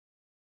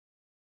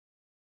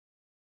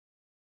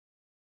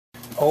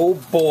Oh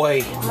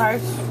boy.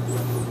 Nice.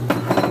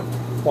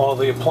 While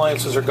the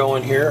appliances are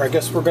going here, I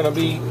guess we're going to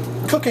be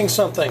cooking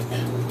something.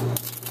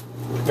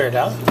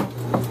 Verdad?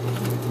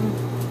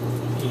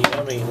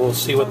 Yummy. We'll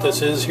see what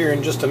this is here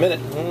in just a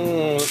minute.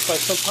 Looks like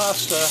some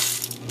pasta.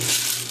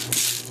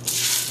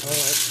 Oh,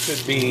 that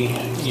could be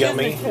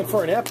yummy. And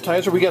for an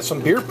appetizer, we got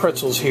some beer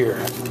pretzels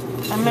here.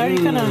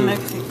 American and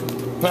Mexican.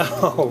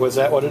 Oh, was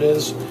that what it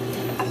is?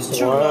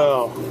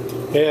 Wow.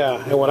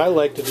 Yeah, and what I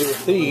like to do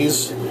with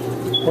these,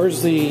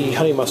 where's the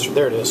honey mustard?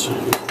 There it is.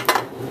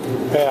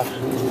 Yeah.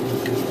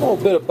 A little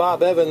bit of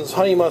Bob Evans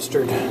honey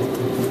mustard.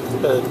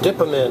 Dip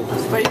them in.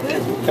 Very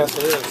good. Yes,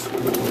 it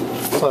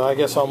is. So I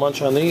guess I'll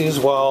munch on these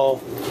while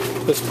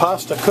this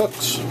pasta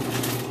cooks.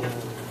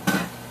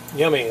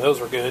 Yummy, those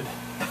were good.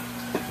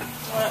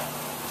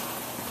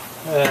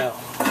 Yeah,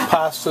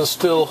 pasta's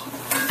still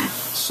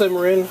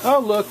simmering. Oh,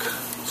 look,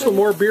 some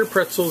more beer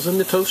pretzels in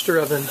the toaster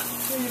oven.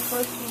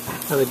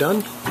 Are they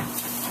done?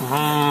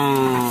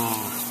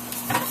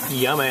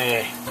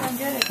 Yummy.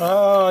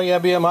 Oh, yeah,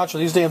 bien macho.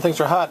 These damn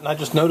things are hot, and I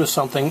just noticed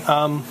something.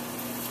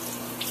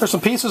 There's some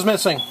pieces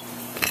missing.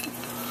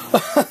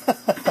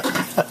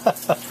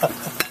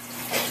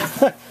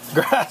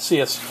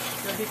 Gracias.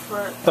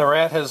 The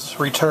rat has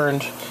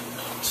returned.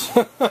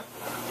 The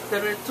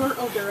return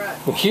of the rat.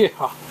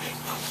 Yeah.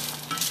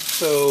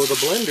 So the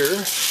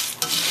blender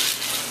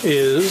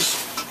is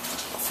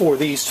for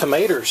these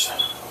tomatoes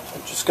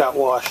that just got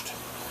washed.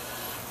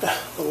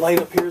 The light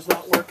up here is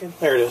not working.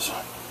 There it is.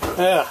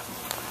 Yeah.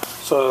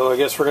 So I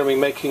guess we're going to be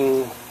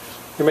making...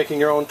 You're making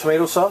your own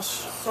tomato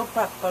sauce?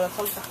 Sopa para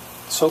salsa.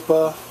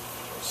 Sopa,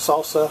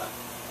 salsa.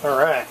 All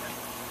right.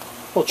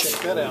 We'll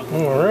check that out.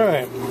 All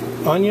right.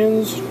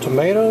 Onions,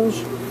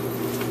 tomatoes.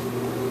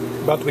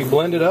 About to be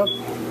blended up.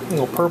 A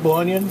little purple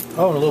onion.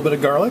 Oh, and a little bit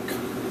of garlic.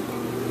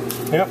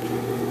 Yep.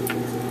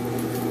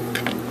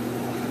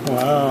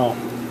 Wow.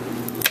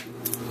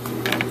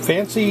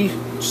 Fancy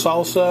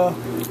salsa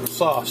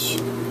sauce.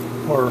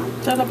 Or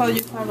Tell about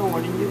your final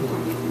one in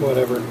YouTube.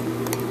 whatever.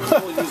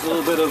 We'll use a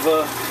little bit of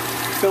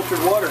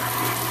filtered water.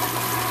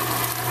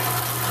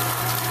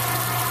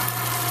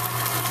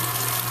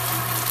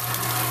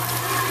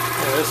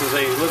 This is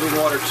a living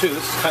water too.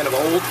 This is kind of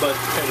old, but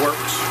it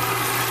works.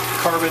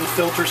 Carbon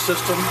filter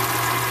system.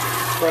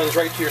 Runs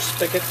right to your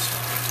spigots.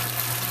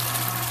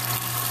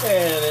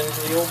 And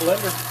into the old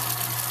blender.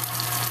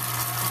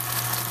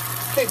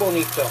 Que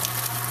bonito.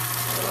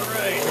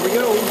 Alright, here we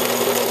go.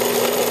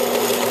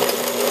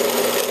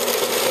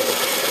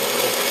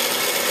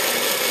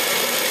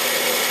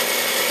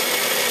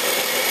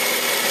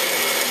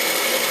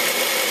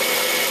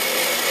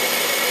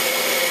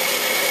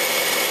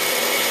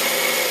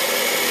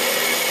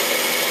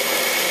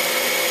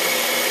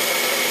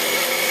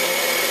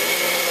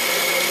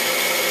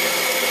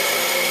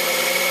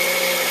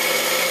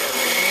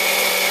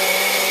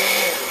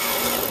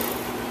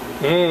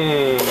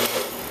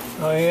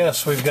 Oh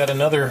yes, we've got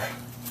another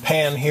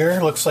pan here.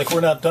 Looks like we're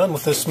not done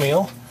with this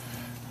meal.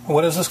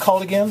 What is this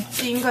called again?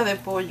 Tinga de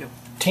pollo.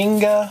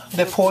 Tinga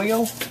de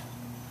pollo?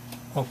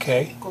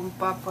 Okay. Con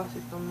papas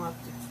y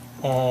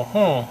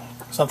tomate.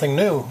 Something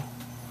new.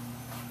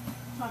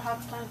 I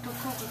have time to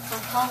cook it. I'm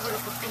hungry,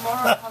 but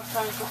tomorrow I have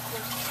time to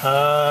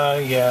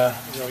cook. Yeah.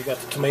 We got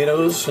the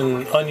tomatoes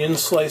and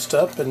onions sliced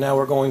up, and now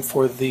we're going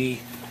for the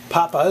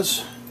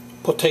papas,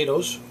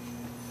 potatoes.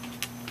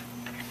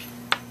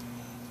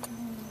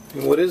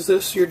 And what is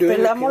this you're doing?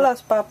 Pelamos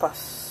las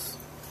papas.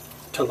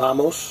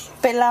 Pelamos?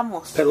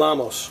 Pelamos.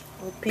 Pelamos.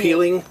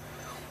 Peeling?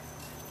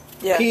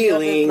 Yeah,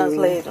 Peeling.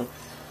 Later.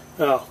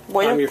 Oh,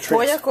 Voy I'm your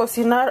a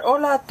cocinar.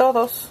 Hola a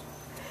todos.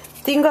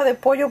 Tinga de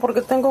pollo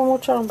porque tengo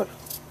mucha hambre.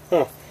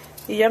 Oh.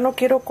 Y ya no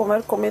quiero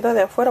comer comida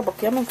de afuera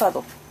porque ya me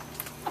enfado.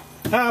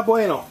 Ah,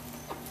 bueno.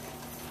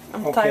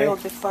 I'm tired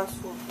of the fast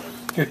food.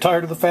 You're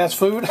tired of the fast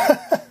food?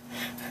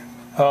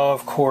 Oh,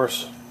 of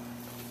course.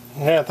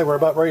 Yeah, I think we're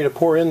about ready to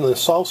pour in the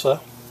salsa.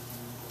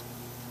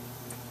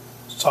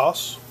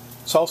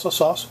 Salsa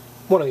sauce,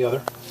 one or the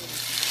other.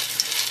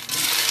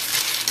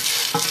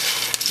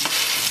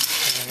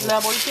 La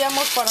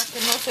volteamos para que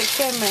no se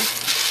queme.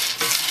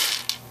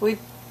 We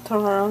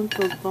turn around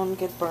to don't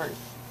get burned.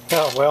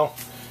 Oh well,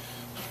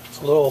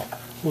 it's a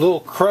little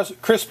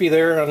crispy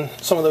there on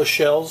some of those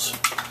shells.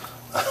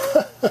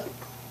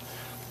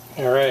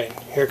 All right,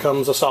 here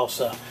comes the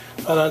salsa.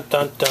 Dun,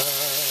 dun, dun.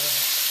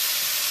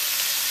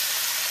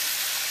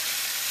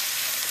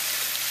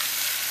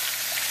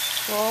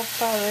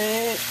 Sopa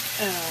de...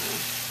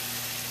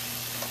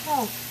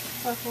 oh,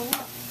 I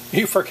forgot.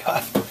 You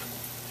forgot.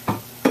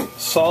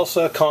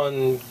 Salsa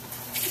con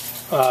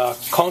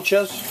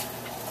conchas.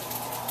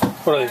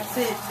 What are they? That's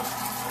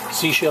it.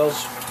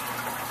 Seashells.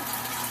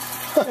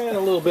 And a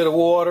little bit of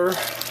water.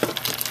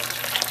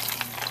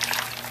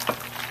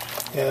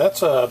 Yeah,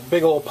 that's a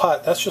big old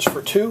pot. That's just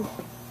for two?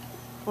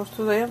 For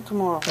today and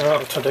tomorrow.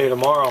 Oh, today,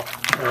 tomorrow.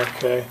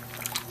 Okay.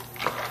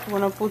 I'm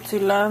gonna put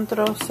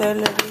cilantro,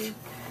 celery,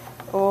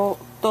 or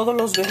todos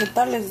los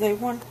vegetales they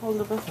want. All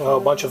the vegetables. Oh, a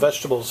bunch of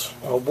vegetables.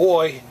 Oh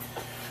boy.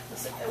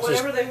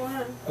 Whatever they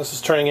want. This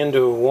is turning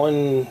into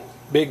one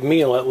big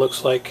meal, it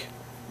looks like.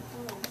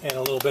 And a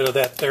little bit of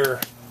that there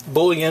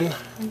bouillon.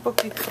 Un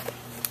poquito.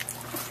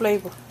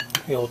 Flavor.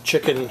 The old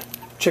chicken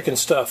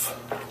stuff.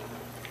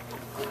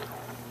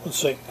 Let's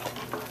see.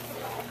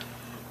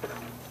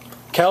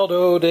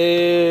 Caldo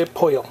de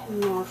pollo.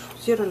 No,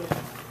 ciérralo.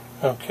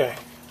 Okay.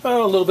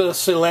 Oh, a little bit of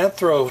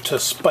cilantro to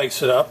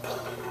spice it up.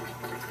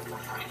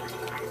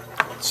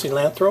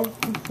 Cilantro.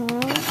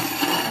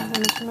 And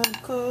it smells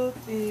good.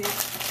 The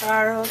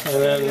carrots. And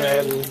then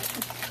adding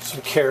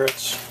some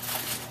carrots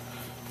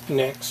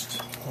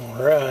next.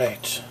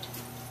 Alright.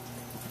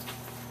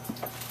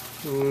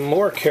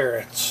 More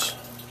carrots.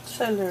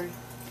 Celery.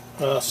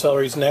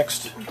 Celery's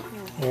next.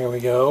 There we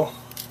go.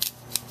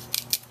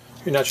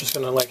 You're not just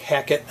going to like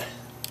hack it.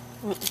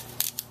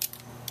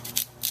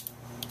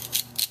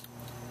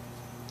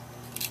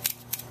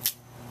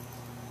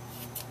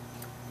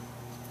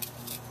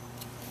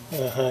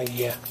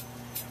 Yeah.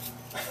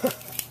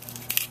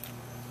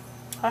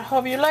 I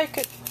hope you like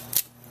it.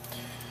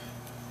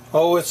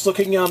 Oh, it's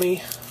looking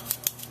yummy.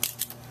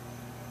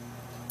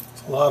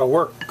 It's a lot of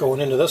work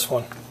going into this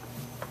one.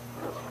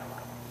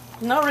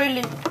 Not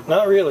really.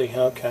 Not really,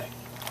 okay.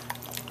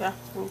 Yeah,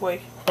 we'll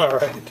wait.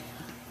 Alright.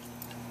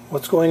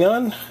 What's going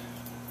on?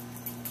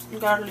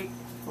 Garlic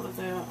for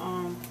the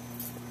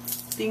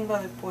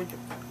tinga de pollo.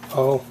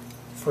 Oh,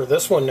 for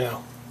this one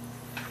now.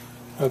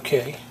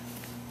 Okay.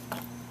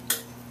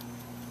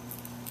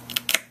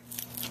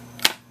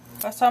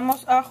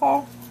 Pasamos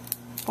ajo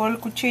por el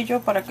cuchillo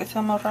para que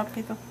sea más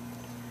rápido.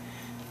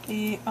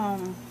 Y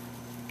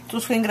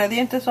sus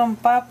ingredientes son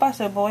papa,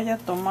 cebolla,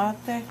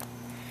 tomate,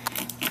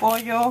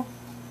 pollo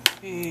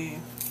y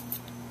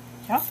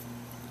ya.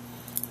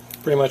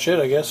 Pretty much it,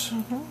 I guess.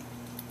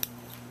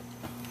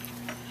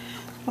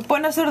 Lo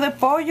pueden hacer de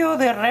pollo,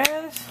 de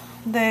res,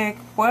 de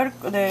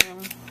puerco, de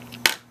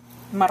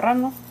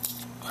marrano,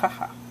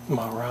 jaja.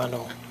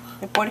 Marrano.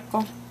 De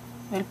puerco.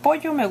 El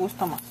pollo me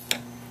gusta más.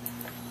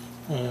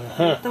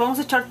 Te vamos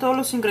a echar todos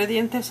los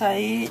ingredientes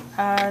ahí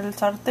al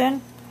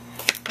sartén.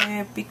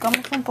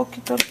 Picamos un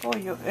poquito el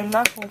pollo, el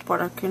ajo,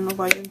 para que no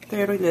vaya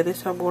entero y le dé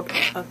sabor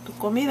a tu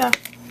comida.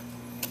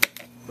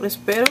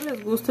 Espero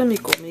les guste mi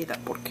comida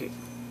porque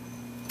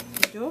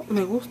yo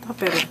me gusta,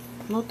 pero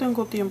no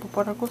tengo tiempo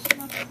para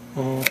cocinar.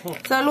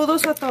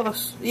 Saludos a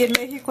todos y en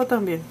México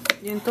también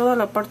y en toda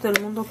la parte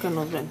del mundo que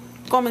nos ven.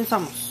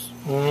 Comenzamos.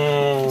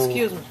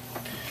 Excuse me.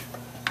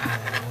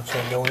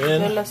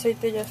 El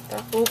aceite ya está.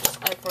 Oops,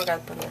 I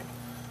forgot to learn.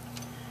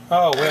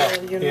 Oh,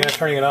 well, yeah,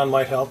 turning it on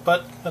might help,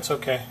 but that's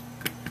okay.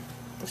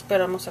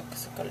 Esperamos a que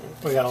se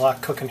caliente. We got a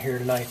lot cooking here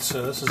tonight,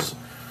 so this is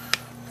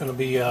going to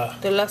be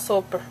The Last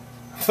Supper.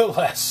 The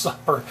Last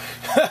Supper.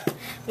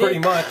 Pretty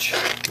much.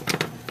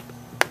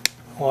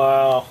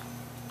 Wow.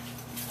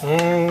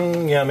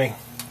 Yummy.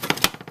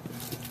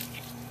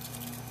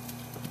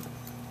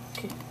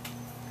 Okay.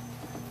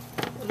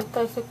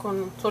 Ahorita ese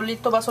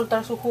solito va a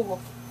soltar su jugo.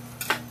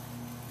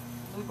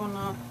 We're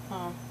gonna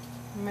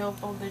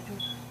melt all the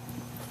juice.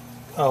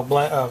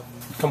 Oh,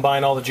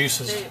 combine all the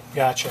juices.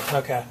 Gotcha.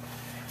 Okay.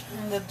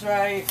 In the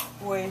dry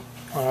way.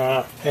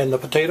 And the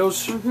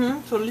potatoes?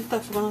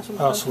 Solitas van a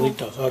soltar. Oh,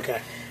 solitos.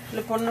 Okay.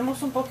 Le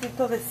ponemos un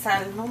poquito de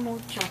sal, no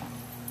mucho.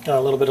 A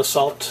little bit of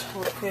salt.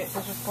 Porque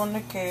se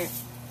supone que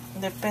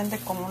depende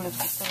cómo les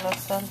gusta la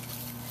sal.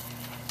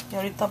 Y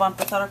ahorita va a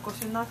empezar a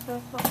cocinarse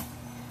eso.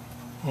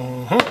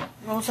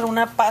 Vamos a hacer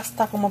una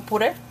pasta como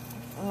puré.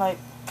 Like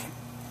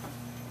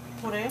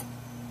puré.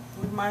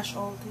 We mash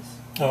all this.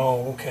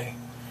 Oh, okay.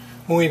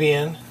 Muy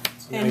bien.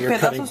 So en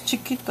pedazos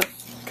chiquitos.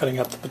 Cutting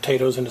up the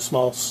potatoes into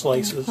small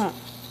slices.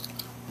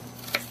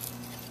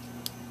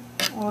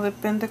 O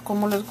depende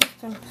cómo les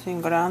gusten,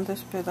 sin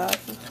grandes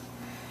pedazos.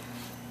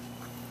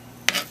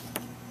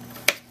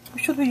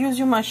 Should we use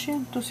your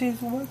machine to see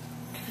it work?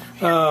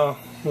 Oh,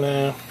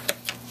 nah.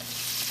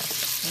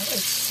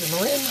 It's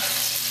simmering.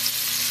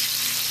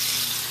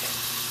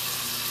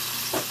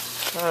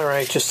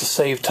 Alright, just to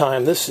save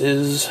time, this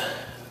is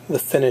the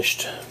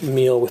finished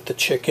meal with the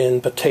chicken,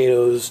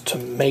 potatoes,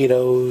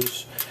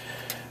 tomatoes,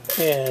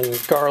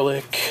 and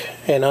garlic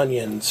and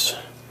onions.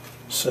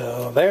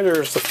 So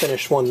there's the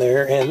finished one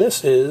there, and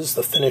this is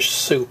the finished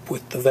soup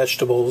with the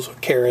vegetables,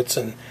 carrots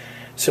and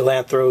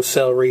cilantro,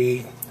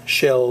 celery,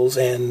 shells,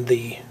 and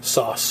the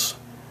sauce.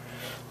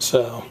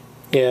 So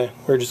yeah,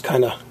 we're just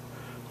kind of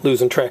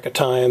losing track of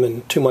time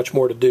and too much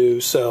more to do,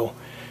 so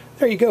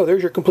there you go,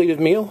 there's your completed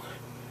meal.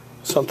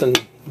 Something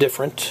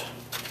different.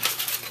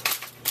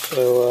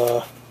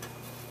 So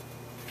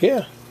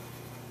yeah,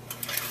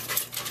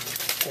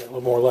 a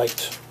little more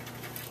light.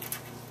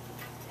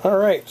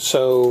 Alright,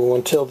 so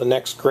until the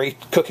next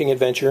great cooking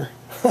adventure,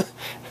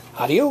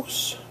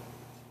 adios.